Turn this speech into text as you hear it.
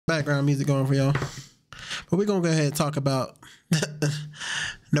background music going for y'all. But we're going to go ahead and talk about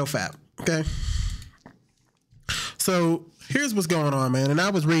No Fap, okay? So here's what's going on, man. And I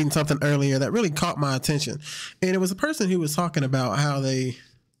was reading something earlier that really caught my attention. And it was a person who was talking about how they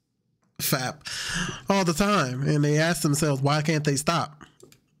fap all the time. And they asked themselves, why can't they stop?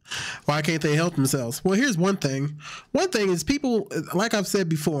 Why can't they help themselves? Well, here's one thing. One thing is people, like I've said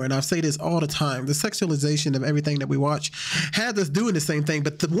before, and I say this all the time, the sexualization of everything that we watch has us doing the same thing.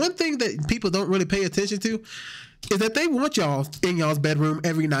 But the one thing that people don't really pay attention to is that they want y'all in y'all's bedroom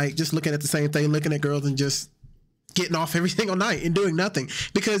every night, just looking at the same thing, looking at girls and just getting off every single night and doing nothing.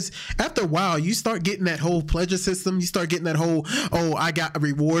 Because after a while, you start getting that whole pleasure system. You start getting that whole, oh, I got a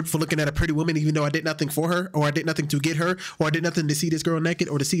reward for looking at a pretty woman, even though I did nothing for her, or I did nothing to get her, or I did nothing to see this girl naked,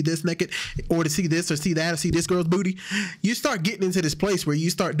 or to see this naked, or to see this, or see that, or see this girl's booty. You start getting into this place where you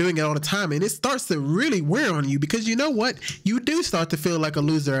start doing it all the time, and it starts to really wear on you, because you know what? You do start to feel like a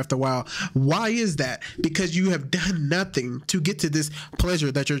loser after a while. Why is that? Because you have done nothing to get to this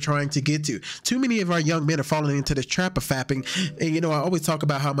pleasure that you're trying to get to. Too many of our young men are falling into this trap of fapping. And you know, I always talk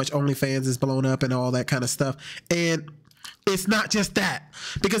about how much OnlyFans is blown up and all that kind of stuff. And it's not just that,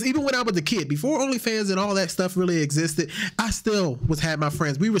 because even when I was a kid, before OnlyFans and all that stuff really existed, I still had my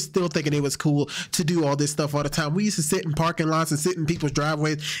friends. We were still thinking it was cool to do all this stuff all the time. We used to sit in parking lots and sit in people's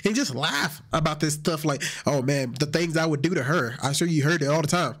driveways and just laugh about this stuff. Like, oh man, the things I would do to her. I'm sure you heard it all the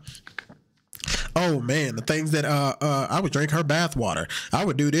time. Oh man, the things that I would drink her bath water. I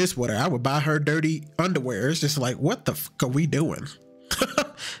would do this with her. I would buy her dirty underwear. It's just like, what the fuck are we doing?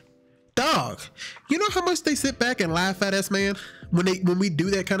 Dog, you know how much they sit back and laugh at us, man, when we do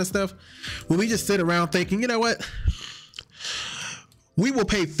that kind of stuff? When we just sit around thinking, you know what? We will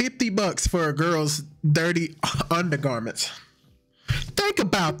pay $50 for a girl's dirty undergarments. Think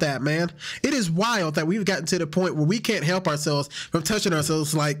about that, man. It is wild that we've gotten to the point where we can't help ourselves from touching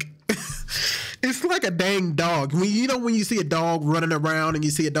ourselves like it's like a dang dog. You know when you see a dog running around and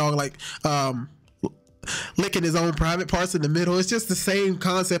you see a dog like licking his own private parts in the middle. It's just the same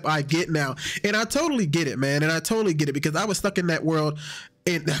concept I get now. And I totally get it, man. And I totally get it, because I was stuck in that world,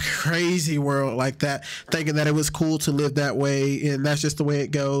 in a crazy world like that, thinking that it was cool to live that way. And that's just the way it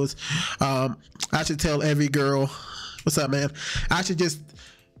goes. I should tell every girl, what's up, man? I should just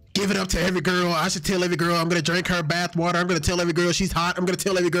give it up to every girl. I should tell every girl I'm gonna drink her bath water. I'm gonna tell every girl she's hot. I'm gonna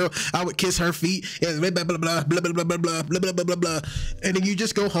tell every girl I would kiss her feet. Blah blah blah blah blah blah blah blah blah blah blah blah. And then you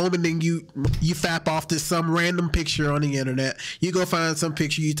just go home and then you fap off to some random picture on the internet. You go find some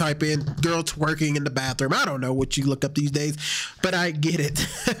picture. You type in girl twerking in the bathroom. I don't know what you look up these days, but I get it.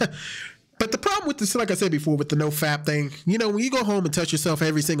 But the problem with this, like I said before, with the no fap thing, you know, when you go home and touch yourself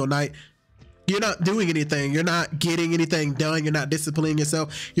every single night, you're not doing anything. You're not getting anything done. You're not disciplining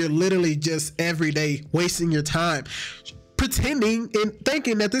yourself. You're literally just every day wasting your time pretending and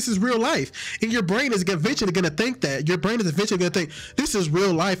thinking that this is real life. And your brain is eventually going to think that. Your brain is eventually going to think, this is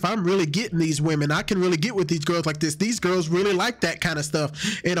real life. I'm really getting these women. I can really get with these girls like this. These girls really like that kind of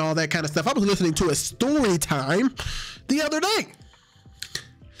stuff and all that kind of stuff. I was listening to a story time the other day,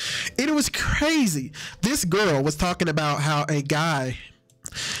 and it was crazy. This girl was talking about how a guy,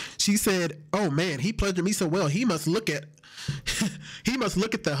 she said, oh man, he pleasured me so well. He must look at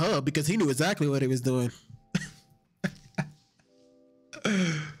the hub, because he knew exactly what he was doing.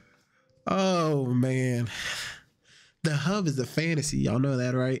 Oh man. The hub is a fantasy. Y'all know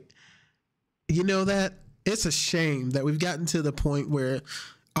that, right? You know that? It's a shame that we've gotten to the point where,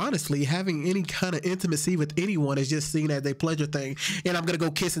 honestly, having any kind of intimacy with anyone is just seen as a pleasure thing. And I'm going to go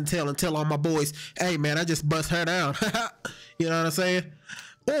kiss and tell all my boys, hey man, I just bust her down. You know what I'm saying?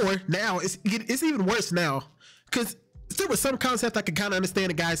 Or now it's even worse now, because there was some concept I could kind of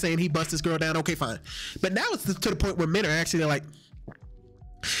understand a guy saying he bust this girl down. Okay, fine. But now it's to the point where men are actually like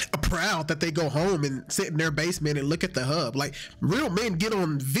proud that they go home and sit in their basement and look at the hub. Like, real men get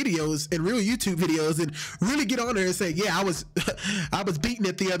on videos and real YouTube videos and really get on there and say, yeah, I was beating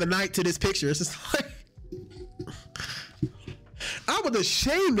it the other night to this picture. It's just like, I was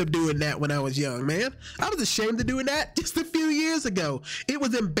ashamed of doing that when I was young, man. I was ashamed of doing that just a few years ago. It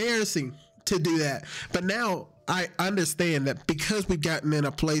was embarrassing to do that. But now I understand that because we've gotten in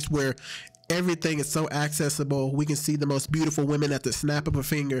a place where everything is so accessible, we can see the most beautiful women at the snap of a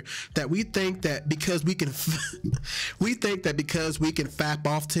finger, that we think that because we can fap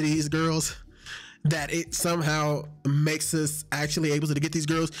off to these girls, that it somehow makes us actually able to get these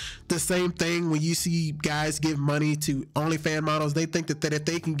girls. The same thing when you see guys give money to OnlyFans models, they think that if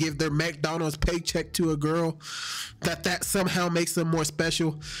they can give their McDonald's paycheck to a girl, that somehow makes them more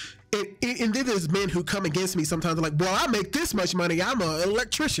special. And then there's men who come against me sometimes, like, well, I make this much money, I'm an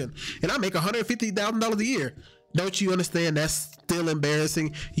electrician and I make $150,000 a year. Don't you understand that's still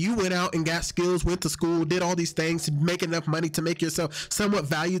embarrassing? You went out and got skills, went to school, did all these things to make enough money to make yourself somewhat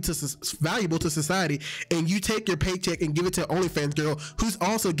valuable to society, and you take your paycheck and give it to an OnlyFans girl who's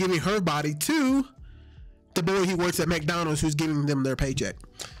also giving her body to the boy who works at McDonald's who's giving them their paycheck.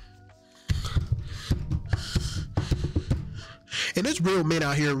 And there's real men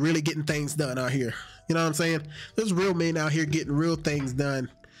out here really getting things done out here. You know what I'm saying? There's real men out here getting real things done.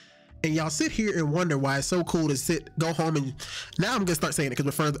 And y'all sit here and wonder why it's so cool to go home and, now I'm gonna start saying it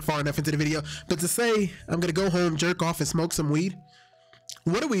because we're far enough into the video, but to say I'm gonna go home, jerk off, and smoke some weed.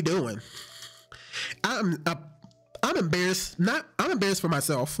 What are we doing? I'm embarrassed. I'm embarrassed for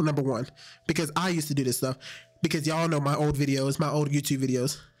myself, number one, because I used to do this stuff. Because y'all know my old videos, my old YouTube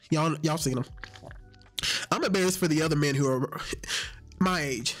videos. Y'all seen them. I'm embarrassed for the other men who are my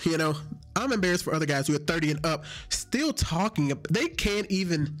age. You know, I'm embarrassed for other guys who are 30 and up, still talking. They can't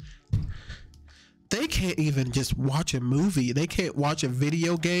even just watch a movie. They can't watch a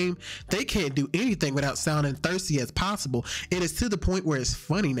video game. They can't do anything without sounding thirsty as possible. And it's to the point where it's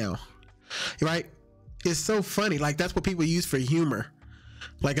funny now, right? It's so funny. Like, that's what people use for humor.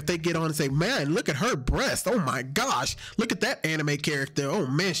 Like, if they get on and say, man, look at her breast. Oh my gosh. Look at that anime character. Oh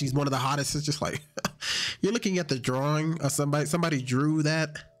man, she's one of the hottest. It's just like, you're looking at the drawing of somebody drew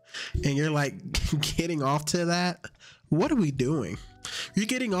that, and you're like getting off to that. What are we doing? You're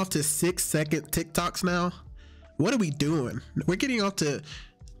getting off to 6-second TikToks now. What are we doing? We're getting off to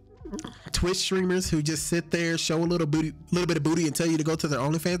Twitch streamers who just sit there, show a little bit of booty, and tell you to go to their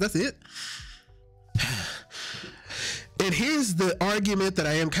OnlyFans. That's it. And here's the argument that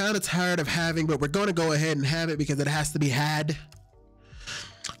I am kind of tired of having, but we're going to go ahead and have it because it has to be had.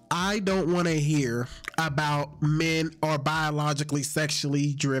 I don't want to hear about men are biologically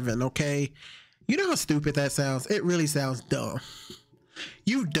sexually driven, okay? You know how stupid that sounds? It really sounds dumb.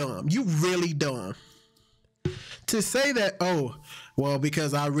 You dumb. You really dumb. To say that, oh, well,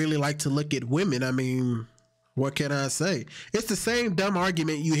 because I really like to look at women, I mean, what can I say? It's the same dumb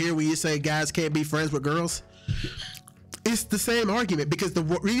argument you hear when you say guys can't be friends with girls. It's the same argument, because the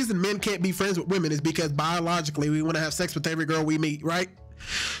reason men can't be friends with women is because biologically we want to have sex with every girl we meet, right?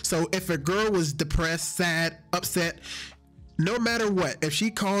 So if a girl was depressed, sad, upset, no matter what, if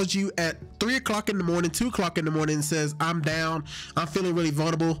she calls you at 3 o'clock in the morning, 2 o'clock in the morning and says, I'm down, I'm feeling really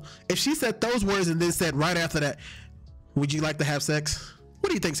vulnerable. If she said those words and then said right after that, would you like to have sex? What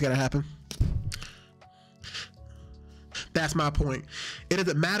do you think's gonna happen? That's my point. It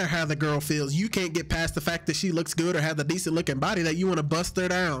doesn't matter how the girl feels. You can't get past the fact that she looks good or has a decent looking body that you want to bust her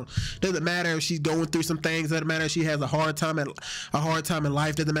down. Doesn't matter if she's going through some things. Doesn't matter if she has a hard time in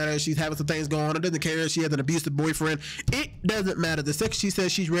life. Doesn't matter if she's having some things going on. It doesn't care if she has an abusive boyfriend. It doesn't matter. The second she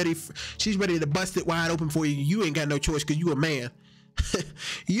says she's ready to bust it wide open for you, you ain't got no choice because you a man.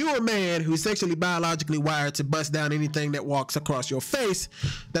 You a man who's sexually biologically wired to bust down anything that walks across your face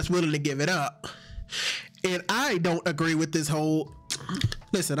that's willing to give it up. And I don't agree with this whole,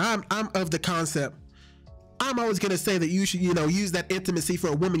 listen, I'm of the concept, I'm always going to say that you should, use that intimacy for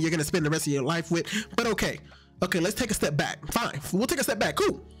a woman you're going to spend the rest of your life with. But okay, let's take a step back. Fine, we'll take a step back.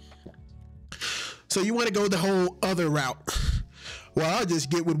 Cool. So you want to go the whole other route. Well, I'll just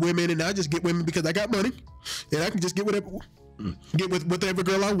get with women, and I just get women because I got money, and I can just get whatever. Get with whatever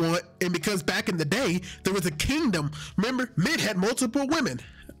girl I want. And because back in the day there was a kingdom, remember, men had multiple women.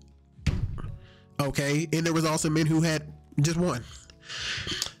 Okay, and there was also men who had just one.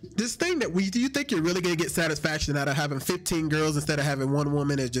 This thing that do you think you're really gonna get satisfaction out of having 15 girls instead of having one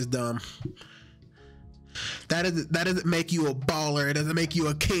woman is just dumb. That doesn't make you a baller. It doesn't make you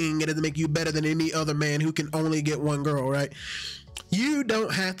a king. It doesn't make you better than any other man who can only get one girl, right? You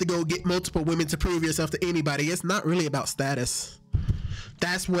don't have to go get multiple women to prove yourself to anybody. It's not really about status.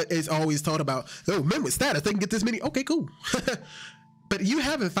 That's what is always taught about. Oh, men with status, they can get this many. Okay, cool. But you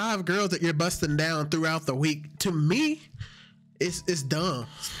having 5 girls that you're busting down throughout the week, to me, it's dumb.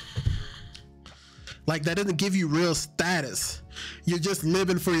 Like, that doesn't give you real status. You're just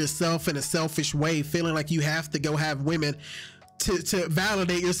living for yourself in a selfish way, feeling like you have to go have women to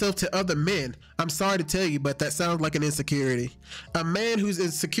validate yourself to other men. I'm sorry to tell you, but that sounds like an insecurity. A man who's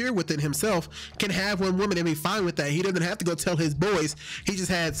insecure within himself can have one woman and be fine with that. He doesn't have to go tell his boys he just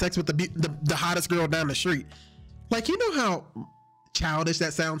had sex with the hottest girl down the street. Like, you know how childish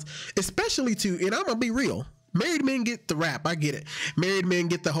that sounds? Especially and I'm gonna be real, married men get the rap. I get it. Married men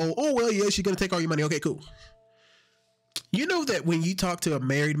get the whole, oh well, yeah, she's gonna take all your money. Okay, cool. You know that when you talk to a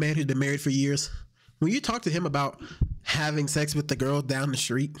married man who's been married for years, when you talk to him about having sex with the girl down the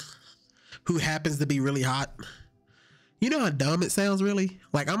street who happens to be really hot, you know how dumb it sounds, really?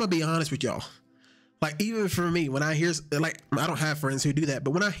 Like, I'm gonna be honest with y'all. Like, even for me, when I hear, like, I don't have friends who do that,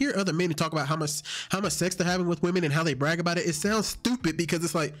 but when I hear other men talk about how much sex they're having with women and how they brag about it, it sounds stupid, because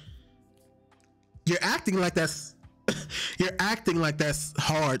it's like, you're acting like that's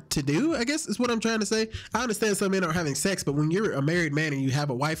hard to do, I guess is what I'm trying to say. I understand some men aren't having sex, but when you're a married man and you have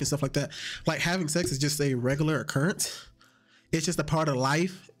a wife and stuff like that, like, having sex is just a regular occurrence. It's just a part of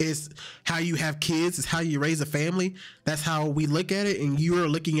life. It's how you have kids. It's how you raise a family. That's how we look at it. And you are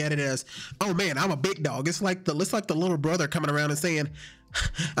looking at it as, oh man, I'm a big dog. It's like the little brother coming around and saying,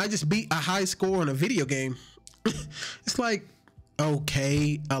 I just beat a high score on a video game. It's like,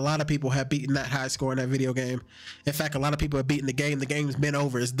 okay, a lot of people have beaten that high score in that video game. In fact, a lot of people have beaten the game. The game's been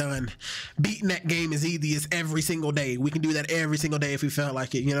over. It's done. Beating that game is easy as every single day. We can do that every single day if we felt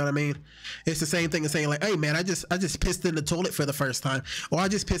like it. You know what I mean? It's the same thing as saying, like, hey man, I just pissed in the toilet for the first time, or I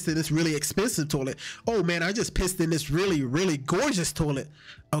just pissed in this really expensive toilet. Oh man, I just pissed in this really, really gorgeous toilet.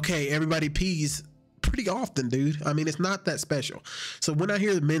 Okay, everybody pees pretty often, dude. I mean, it's not that special. So when I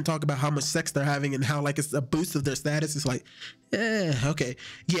hear men talk about how much sex they're having and how, like, it's a boost of their status, it's like, yeah, okay.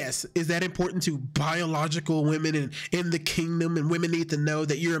 Yes, is that important to biological women and in the kingdom, and women need to know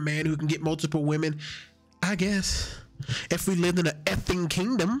that you're a man who can get multiple women? I guess. If we lived in an effing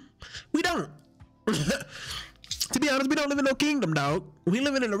kingdom, we don't. To be honest, we don't live in no kingdom, dog. We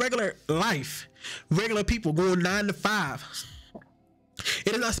living in a regular life. Regular people going 9 to 5.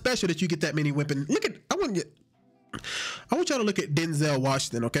 It is not special that you get that many women. I want y'all to look at Denzel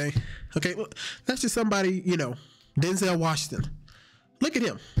Washington, okay? Okay, well, that's just somebody, you know, Denzel Washington. Look at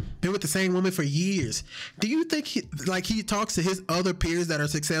him. Been with the same woman for years. Do you think he talks to his other peers that are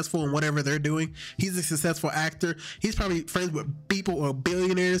successful in whatever they're doing? He's a successful actor. He's probably friends with people who are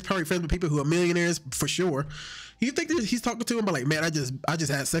billionaires, probably friends with people who are millionaires for sure. You think that he's talking to him about, like, man, I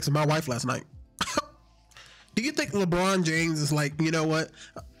just had sex with my wife last night? Do you think LeBron James is like, you know what?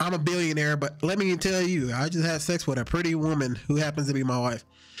 I'm a billionaire, but let me tell you, I just had sex with a pretty woman who happens to be my wife.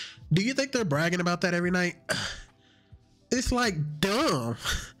 Do you think they're bragging about that every night? It's like dumb.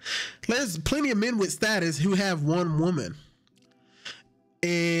 There's plenty of men with status who have one woman.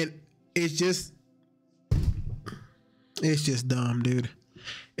 And it's just dumb, dude.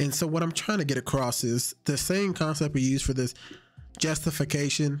 And so what I'm trying to get across is the same concept we use for this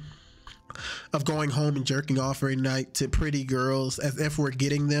justification of going home and jerking off every night to pretty girls as if we're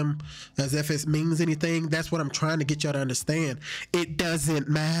getting them, as if it means anything. That's what I'm trying to get y'all to understand. It doesn't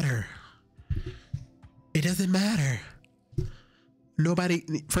matter. It doesn't matter.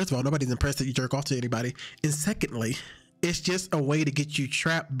 First of all, nobody's impressed that you jerk off to anybody. And secondly, it's just a way to get you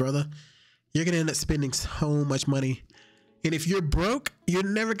trapped, brother. You're going to end up spending so much money. And if you're broke, you're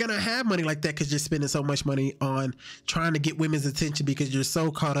never going to have money like that, because you're spending so much money on trying to get women's attention because you're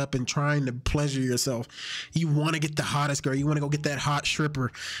so caught up in trying to pleasure yourself. You want to get the hottest girl. You want to go get that hot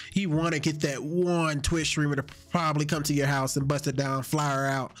stripper. You want to get that one Twitch streamer to probably come to your house and bust it down, fly her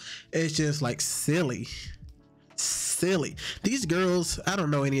out. It's just like silly. These girls, I don't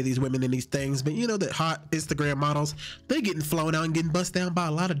know any of these women in these things, but you know that hot Instagram models, they're getting flown out and getting bust down by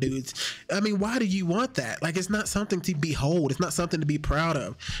a lot of dudes. I mean, why do you want that? Like, it's not something to behold. It's not something to be proud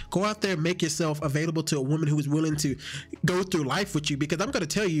of. Go out there and make yourself available to a woman who is willing to go through life with you, because I'm going to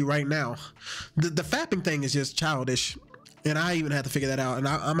tell you right now, the fapping thing is just childish. And I even had to figure that out. And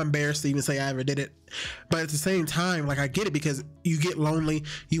I'm embarrassed to even say I ever did it. But at the same time, like, I get it, because you get lonely.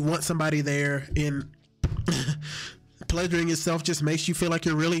 You want somebody there, and pleasuring yourself just makes you feel like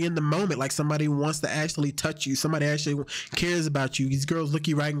you're really in the moment, like somebody wants to actually touch you, somebody actually cares about you. These girls look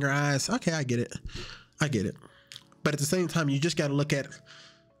you right in your eyes. Okay, I get it. But at the same time, you just got to look at,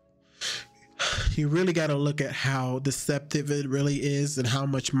 you really got to look at how deceptive it really is, and how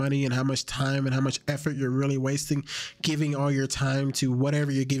much money and how much time and how much effort you're really wasting giving all your time to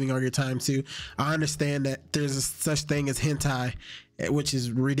whatever you're giving all your time to. I understand that there's a such thing as hentai, which is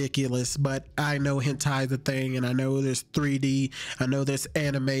ridiculous, but I know hentai is a thing, and I know there's 3D, I know there's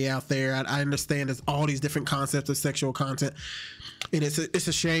anime out there. I understand there's all these different concepts of sexual content, and it's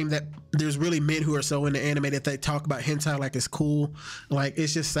a shame that there's really men who are so into anime that they talk about hentai like it's cool. Like,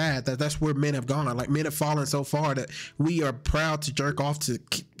 it's just sad that that's where men have gone. Like, men have fallen so far that we are proud to jerk off to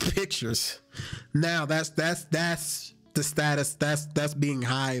pictures. Now that's the status, that's being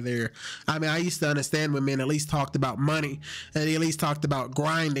high there. I mean, I used to understand when men at least talked about money, and they at least talked about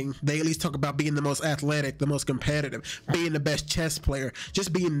grinding. They at least talk about being the most athletic, the most competitive, being the best chess player,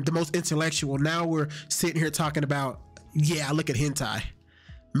 just being the most intellectual. Now we're sitting here talking about, yeah, look at hentai.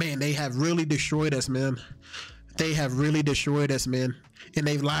 Man, they have really destroyed us, man. They have really destroyed us, man. And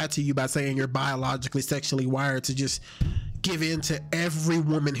they've lied to you by saying you're biologically, sexually wired to just give in to every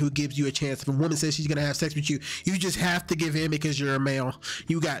woman who gives you a chance. If a woman says she's gonna have sex with you, you just have to give in because you're a male.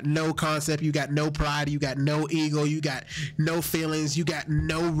 You got no concept, you got no pride, you got no ego, you got no feelings, you got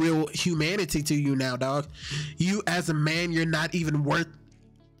no real humanity to you now, dog. You as a man, you're not even worth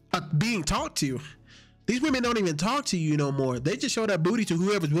being talked to. These women don't even talk to you no more. They just show that booty to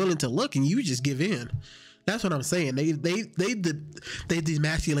whoever's willing to look, and you just give in. That's what I'm saying. They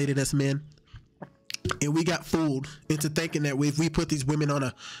demasculated us men. And we got fooled into thinking that if we put these women on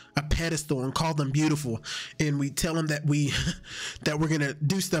a pedestal and call them beautiful, and we tell them that that we're gonna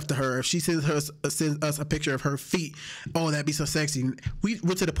do stuff to her. If she sends us a picture of her feet, oh, that'd be so sexy. We're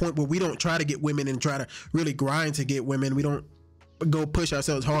to the point where we don't try to get women and try to really grind to get women. We don't go push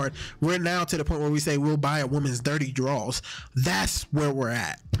ourselves hard. We're now to the point where we say we'll buy a woman's dirty drawers. That's where we're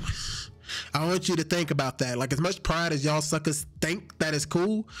at. I want you to think about that. Like, as much pride as y'all suckers think that is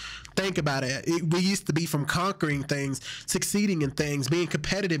cool, think about it. We used to be from conquering things, succeeding in things, being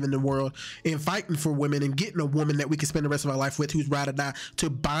competitive in the world, and fighting for women and getting a woman that we can spend the rest of our life with who's ride or die, to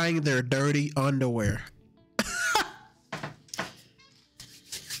buying their dirty underwear.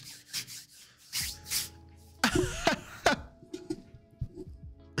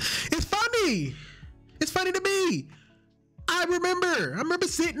 It's funny. It's funny to me. I remember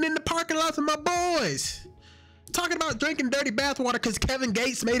sitting in the parking lots with my boys talking about drinking dirty bathwater because Kevin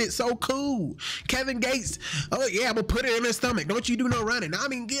Gates made it so cool. Kevin Gates, oh yeah, I'm gonna put it in his stomach. Don't you do no running. I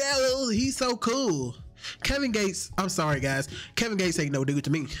mean, yeah, he's so cool. Kevin Gates, I'm sorry guys, Kevin Gates ain't no dude to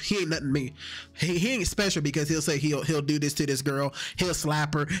me. He ain't nothing to me. He ain't special because he'll say he'll do this to this girl. He'll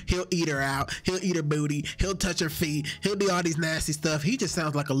slap her. He'll eat her out. He'll eat her booty. He'll touch her feet. He'll do all these nasty stuff. He just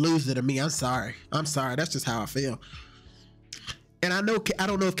sounds like a loser to me. I'm sorry. That's just how I feel. And I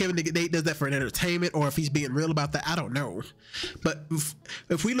don't know if Kevin Gates does that for an entertainment or if he's being real about that. I don't know. But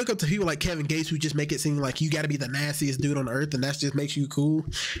if we look up to people like Kevin Gates who just make it seem like you got to be the nastiest dude on earth and that just makes you cool,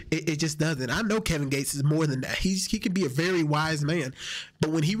 it just doesn't. I know Kevin Gates is more than that. He can be a very wise man. But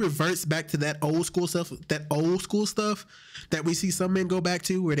when he reverts back to that old school stuff that we see some men go back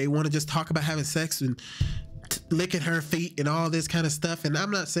to, where they want to just talk about having sex and licking her feet and all this kind of stuff, and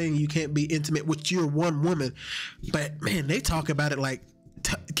I'm not saying you can't be intimate with your one woman, but man, they talk about it like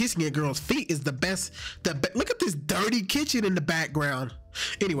kissing a girl's feet is the best. Look at this dirty kitchen in the background.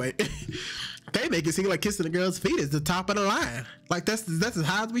 Anyway, they make it seem like kissing a girl's feet is the top of the line. Like that's as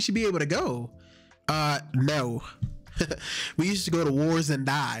high as we should be able to go. No. We used to go to wars and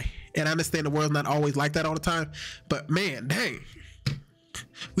die, and I understand the world's not always like that all the time, but man, dang,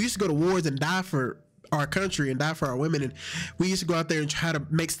 we used to go to wars and die for our country and die for our women, and we used to go out there and try to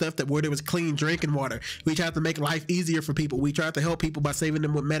make stuff where there was clean drinking water. We tried to make life easier for people. We tried to help people by saving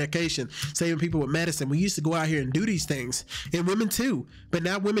them with medication, saving people with medicine. We used to go out here and do these things, and women too. But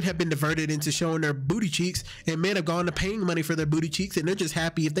now women have been diverted into showing their booty cheeks, and men have gone to paying money for their booty cheeks, and they're just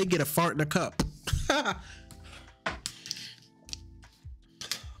happy if they get a fart in a cup.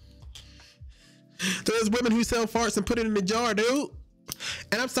 There's women who sell farts and put it in a jar, dude.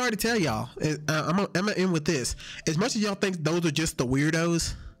 And I'm sorry to tell y'all, I'm gonna end with this. As much as y'all think those are just the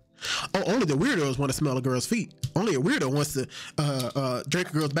weirdos, only the weirdos want to smell a girl's feet. Only a weirdo wants to drink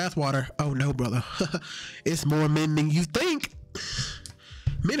a girl's bathwater. Oh no, brother. It's more men than you think.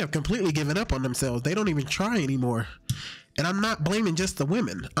 Men have completely given up on themselves. They don't even try anymore. And I'm not blaming just the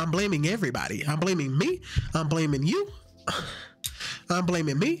women. I'm blaming everybody. I'm blaming me. I'm blaming you. I'm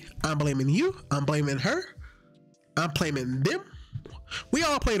blaming me. I'm blaming you. I'm blaming her. I'm blaming them. We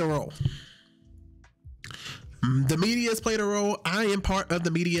all played a role. The media's played a role. I am part of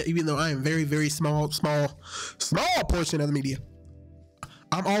the media, even though I am very, very small portion of the media.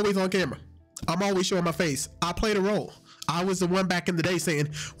 I'm always on camera. I'm always showing my face. I played a role. I was the one back in the day saying,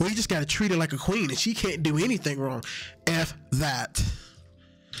 well, you just got to treat her like a queen and she can't do anything wrong. F that.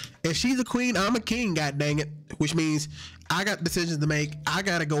 If she's a queen, I'm a king, god dang it. Which means I got decisions to make. I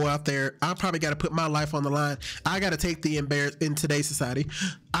got to go out there. I probably got to put my life on the line. I got to take the embarrassment in today's society.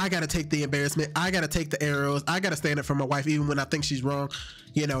 I got to take the embarrassment. I got to take the arrows. I got to stand up for my wife even when I think she's wrong.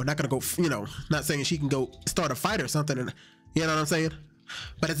 You know, not going to go, you know, not saying she can go start a fight or something. And, you know what I'm saying?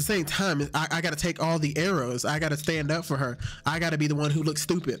 But at the same time, I got to take all the arrows. I got to stand up for her. I got to be the one who looks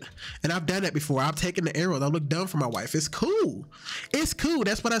stupid. And I've done that before. I've taken the arrows. I look dumb for my wife. It's cool. It's cool.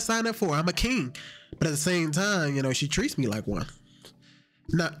 That's what I signed up for. I'm a king. But at the same time, you know, she treats me like one.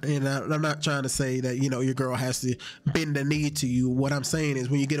 I'm not trying to say that, you know, your girl has to bend the knee to you. What I'm saying is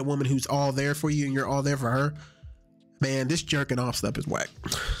when you get a woman who's all there for you and you're all there for her, man, this jerking off stuff is whack.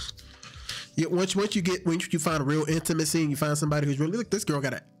 Once you find a real intimacy and you find somebody who's really, look, this girl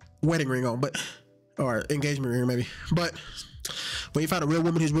got a wedding ring on, or engagement ring maybe, but When you find a real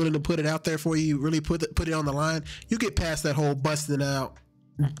woman who's willing to put it out there for you, really put it on the line, you get past that whole busting out,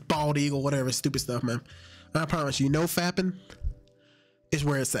 bald eagle, whatever stupid stuff, man. I promise you, no fapping is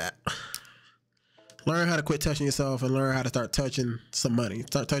where it's at. Learn how to quit touching yourself and learn how to start touching some money.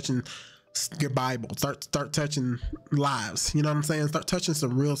 Start touching your Bible. Start touching lives. You know what I'm saying? Start touching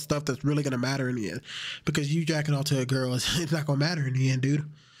some real stuff that's really gonna matter in the end. Because you jacking off to a girl, it's not gonna matter in the end, dude.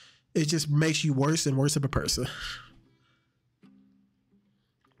 It just makes you worse and worse of a person.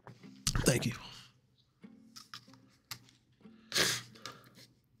 Thank you.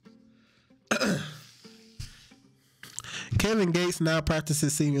 Kevin Gates now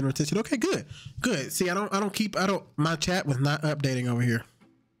practices semen retention. Okay, good. See, my chat was not updating over here.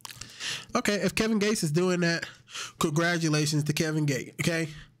 Okay, if Kevin Gates is doing that, congratulations to Kevin Gates. Okay,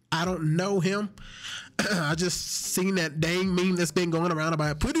 I don't know him. I just seen that dang meme that's been going around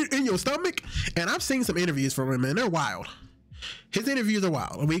about put it in your stomach, and I've seen some interviews from him, man. They're wild. His interviews are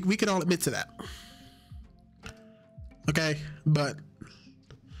wild. We can all admit to that. Okay, but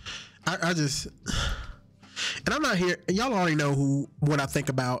I just, and I'm not here. Y'all already know what I think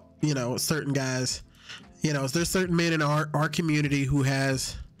about, you know, certain guys. You know, there's certain men in our community who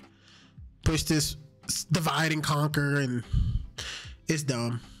has pushed this divide and conquer, and it's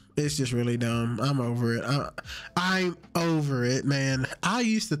dumb. It's just really dumb. I'm over it. I'm over it, man. I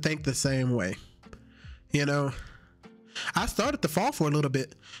used to think the same way. You know, I started to fall for a little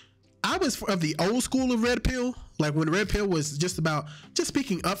bit. I was of the old school of Red Pill, like when Red Pill was just about just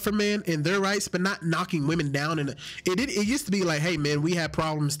speaking up for men and their rights, but not knocking women down. And it used to be like, hey, man, we have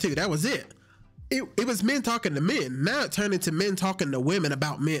problems too. That was it. It was men talking to men. Now it turned into men talking to women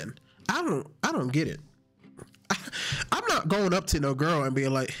about men. I don't get it. I'm not going up to no girl and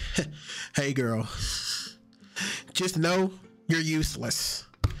being like, hey girl, just know you're useless.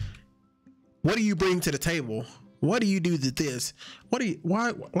 What do you bring to the table? What do you do to this?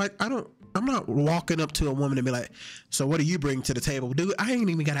 I'm not walking up to a woman and be like, so what do you bring to the table? Dude, I ain't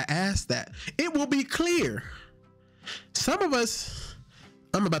even gotta ask that. It will be clear. Some of us,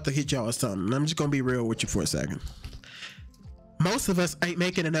 I'm about to hit y'all with something. I'm just gonna be real with you for a second. Most of us ain't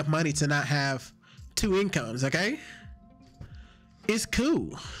making enough money to not have two incomes, okay? It's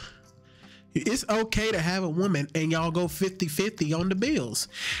cool. It's okay to have a woman and y'all go 50-50 on the bills.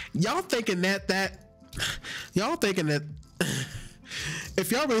 Y'all thinking that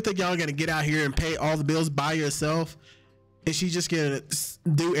if y'all really think y'all gonna get out here and pay all the bills by yourself, and she just gonna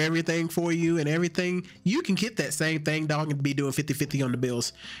do everything for you and everything, you can get that same thing, dog, and be doing 50-50 on the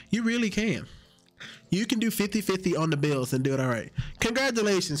bills. You really can. You can do 50-50 on the bills and do it all right.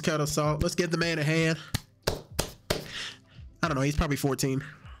 Congratulations, Kettle Salt. Let's give the man a hand. I don't know. He's probably 14.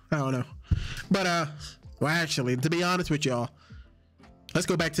 I don't know. But, well, actually, to be honest with y'all, let's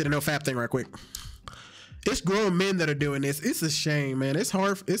go back to the no fap thing right quick. It's grown men that are doing this. It's a shame, man. It's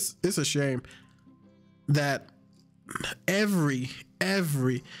hard. It's a shame that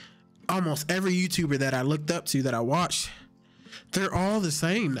almost every YouTuber that I looked up to, that I watched, they're all the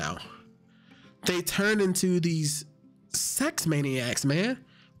same now. They turn into these sex maniacs, man.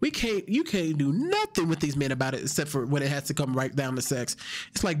 You can't do nothing with these men about it except for when it has to come right down to sex.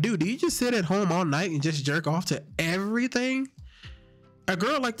 It's like, dude, do you just sit at home all night and just jerk off to everything? A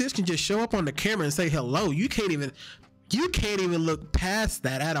girl like this can just show up on the camera and say hello. You can't even look past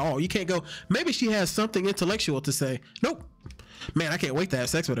that at all. You can't go, maybe she has something intellectual to say. Nope. Man, I can't wait to have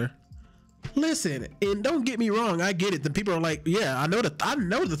sex with her. Listen, and don't get me wrong, I get it. The people are like, yeah, I know the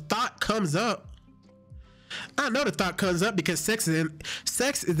thought comes up. I know the thought comes up because sex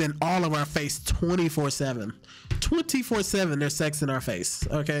is in all of our face 24/7. 24/7 there's sex in our face,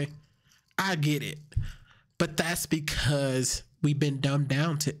 okay? I get it. But that's because we've been dumbed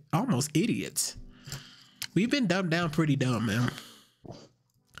down to almost idiots. We've been dumbed down pretty dumb, man.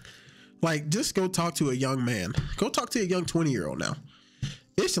 Like, just go talk to a young man. Go talk to a young 20-year-old now.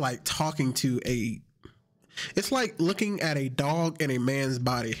 It's like talking to it's like looking at a dog in a man's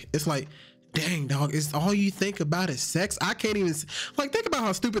body. It's like, dang, dog, is all you think about is sex? I can't even, like, think about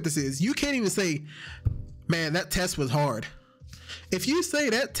how stupid this is. You can't even say, man, that test was hard. If you say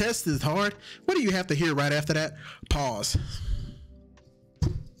that test is hard, what do you have to hear right after that? Pause.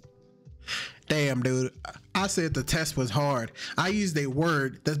 Damn, dude, I said the test was hard. I used a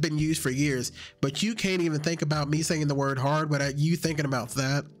word that's been used for years, but you can't even think about me saying the word hard without you thinking about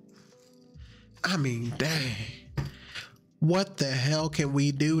that. I mean, dang. What the hell can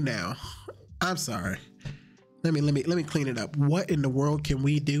we do now? I'm sorry. Let me clean it up. What in the world can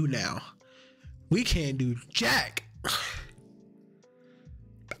we do now? We can't do jack.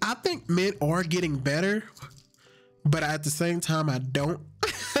 I think men are getting better, but at the same time, I don't.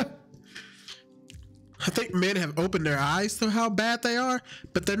 I think men have opened their eyes to how bad they are,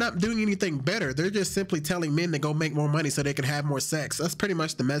 but they're not doing anything better. They're just simply telling men to go make more money so they can have more sex. That's pretty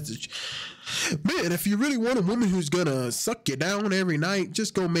much the message. Man, if you really want a woman who's gonna suck you down every night,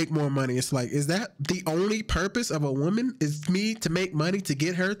 just go make more money. It's like, is that the only purpose of a woman? Is me to make money to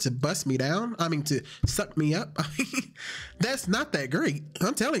get her to bust me down? I mean, to suck me up? I mean, that's not that great.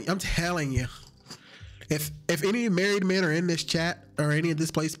 I'm telling you. If any married men are in this chat or any of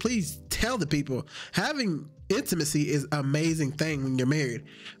this place, please tell the people having intimacy is an amazing thing when you're married,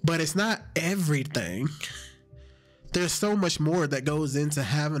 but it's not everything. There's so much more that goes into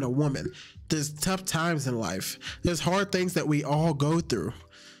having a woman. There's tough times in life. There's hard things that we all go through.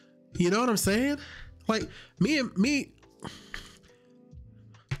 You know what I'm saying? Like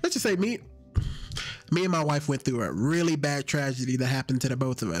let's just say me and my wife went through a really bad tragedy that happened to the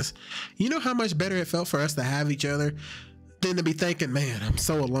both of us. You know how much better it felt for us to have each other than to be thinking, man, I'm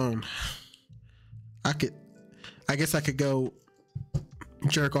so alone. I guess I could go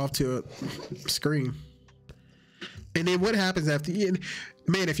jerk off to a screen. And then what happens after you,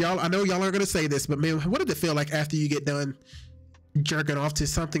 man, if y'all, I know y'all aren't going to say this, but man, what did it feel like after you get done jerking off to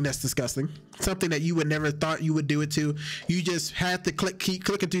something that's disgusting, something that you would never thought you would do it to? You just had to keep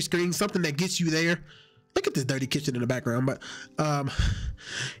clicking through screens, something that gets you there. Look at this dirty kitchen in the background, but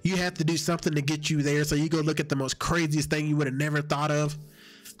you have to do something to get you there. So you go look at the most craziest thing you would have never thought of.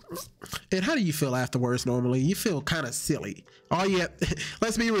 And how do you feel afterwards? Normally you feel kind of silly.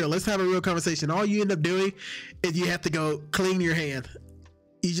 Let's be real. Let's have a real conversation. All you end up doing is you have to go clean your hand.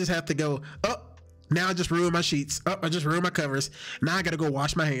 You just have to go, oh, now I just ruined my sheets. Oh, I just ruined my covers. Now I got to go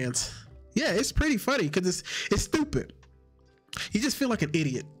wash my hands. Yeah, it's pretty funny because it's stupid. You just feel like an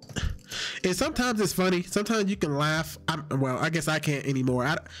idiot. And sometimes it's funny. Sometimes you can laugh. I guess I can't anymore.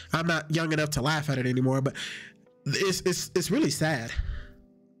 I'm not young enough to laugh at it anymore, but it's really sad.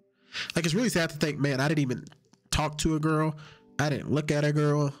 Like, it's really sad to think, man, I didn't even talk to a girl. I didn't look at a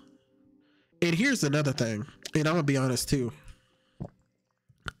girl. And here's another thing, and I'm gonna be honest too.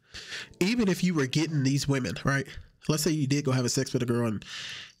 Even if you were getting these women, right? Let's say you did go have a sex with a girl and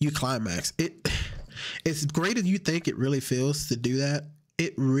you climax. It's great as you think it really feels to do that.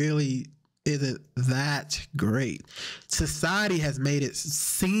 It really isn't that great. Society has made it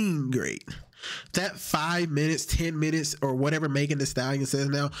seem great. That 5 minutes, 10 minutes, or whatever Megan Thee Stallion says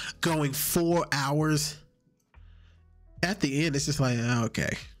now, going 4 hours. At the end, it's just like,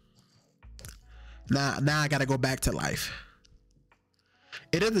 okay. Now I got to go back to life.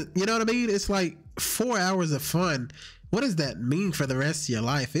 It doesn't, you know what I mean? It's like 4 hours of fun. What does that mean for the rest of your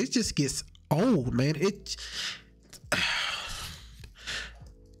life? It just gets old, man. It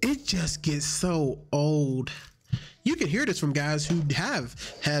just gets so old. You can hear this from guys who have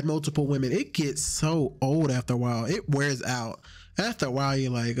had multiple women. It gets so old after a while. It wears out. After a while,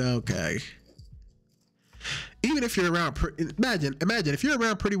 you're like, okay. Even if you're around, imagine if you're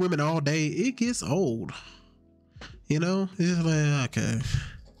around pretty women all day, it gets old. You know, it's just like, okay.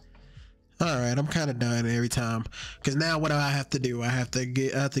 All right, I'm kind of done every time. Because now what do I have to do? I have to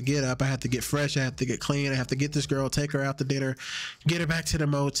get up. I have to get fresh. I have to get clean. I have to get this girl, take her out to dinner, get her back to the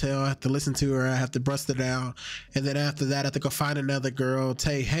motel. I have to listen to her. I have to bust her down. And then after that, I have to go find another girl.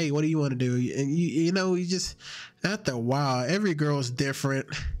 Say, hey, what do you want to do? And you know, you just, after a while, every girl's different.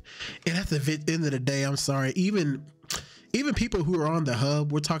 And at the end of the day, I'm sorry, even people who are on the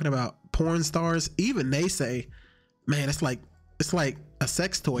hub, we're talking about porn stars, even they say, man, it's like a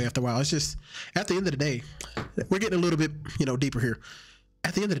sex toy after a while. It's just, at the end of the day, we're getting a little bit, deeper here.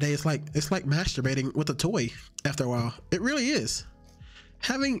 At the end of the day, it's like masturbating with a toy after a while. It really is.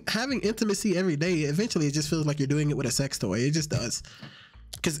 Having intimacy every day, eventually it just feels like you're doing it with a sex toy. It just does.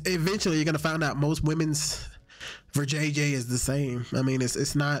 Because eventually you're going to find out most women's JJ is the same. I mean,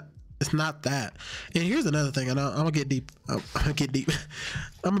 it's not that. And here's another thing, and I'm gonna get deep. I'm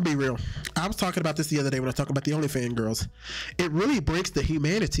gonna be real. I was talking about this the other day when I was talking about the OnlyFans girls. It really breaks the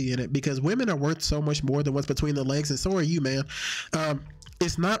humanity in it, because women are worth so much more than what's between the legs, and so are you, man.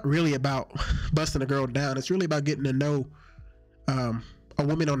 It's not really about busting a girl down. It's really about getting to know a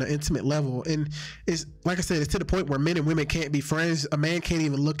woman on an intimate level. And it's like I said, it's to the point where men and women can't be friends. A man can't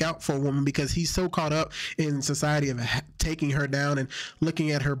even look out for a woman because he's so caught up in society of taking her down and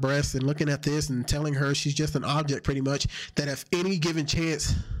looking at her breasts and looking at this and telling her she's just an object, pretty much, that if any given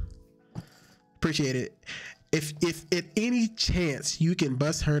chance, appreciate it, if at any chance you can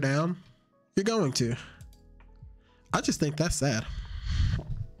bust her down, you're going to. I just think that's sad.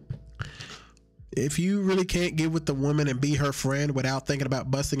 If you really can't get with the woman and be her friend without thinking about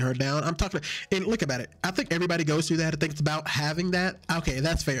busting her down, I'm talking, and look about it. I think everybody goes through that and thinks about having that. Okay,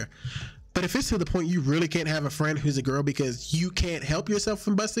 that's fair. But if it's to the point you really can't have a friend who's a girl because you can't help yourself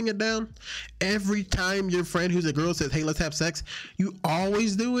from busting it down, every time your friend who's a girl says, hey, let's have sex, you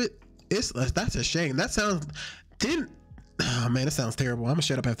always do it. That's a shame. That sounds oh man, it sounds terrible. I'm gonna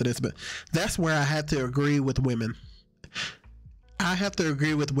shut up after this, but that's where I had to agree with women. I have to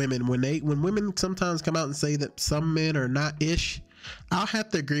agree with women when women sometimes come out and say that some men are not ish. I'll have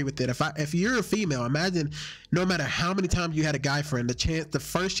to agree with it. If you're a female, imagine no matter how many times you had a guy friend, the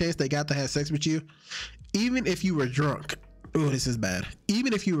first chance they got to have sex with you, even if you were drunk. Oh, this is bad.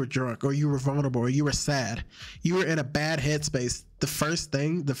 Even if you were drunk or you were vulnerable or you were sad, you were in a bad headspace. The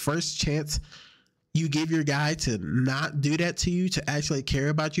first chance you give your guy to not do that to you, to actually care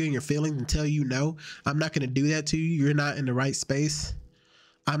about you and your feelings and tell you, no, I'm not going to do that to you. You're not in the right space.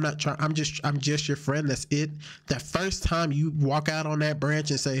 I'm just your friend. That's it. That first time you walk out on that branch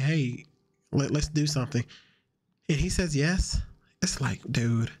and say, hey, let's do something. And he says, yes. It's like,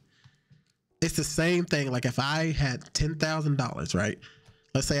 dude, it's the same thing. Like if I had $10,000, right?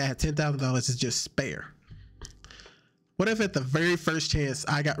 Let's say I had $10,000 to just spare. What if at the very first chance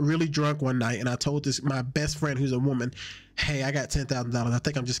I got really drunk one night and I told my best friend who's a woman, hey, I got $10,000. I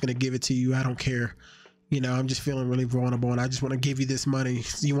think I'm just going to give it to you. I don't care. You know, I'm just feeling really vulnerable and I just want to give you this money.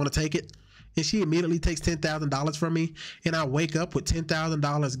 So you want to take it? And she immediately takes $10,000 from me and I wake up with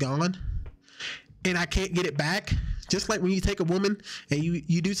 $10,000 gone and I can't get it back. Just like when you take a woman and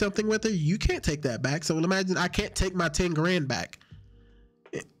you do something with her, you can't take that back. So imagine I can't take my 10 grand back.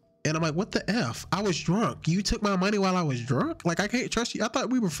 And I'm like, what the F? I was drunk. You took my money while I was drunk? Like, I can't trust you. I thought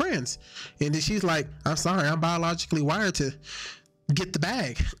we were friends. And then she's like, I'm sorry. I'm biologically wired to get the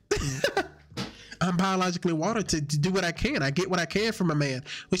bag. I'm biologically wired to do what I can. I get what I can from a man,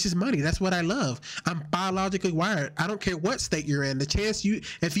 which is money. That's what I love. I'm biologically wired. I don't care what state you're in.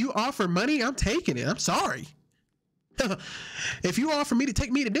 If you offer money, I'm taking it. I'm sorry. If you offer me to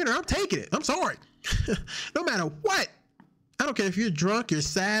take me to dinner, I'm taking it. I'm sorry. No matter what. I don't care if you're drunk, you're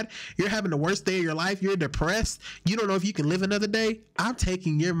sad, you're having the worst day of your life, you're depressed, you don't know if you can live another day. I'm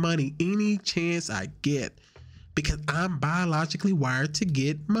taking your money any chance I get because I'm biologically wired to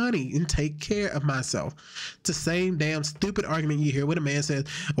get money and take care of myself. It's the same damn stupid argument you hear when a man says,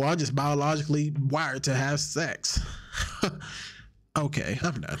 well, I'm just biologically wired to have sex. Okay,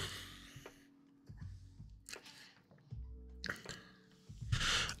 I'm done.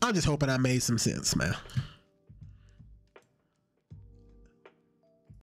 I'm just hoping I made some sense, man.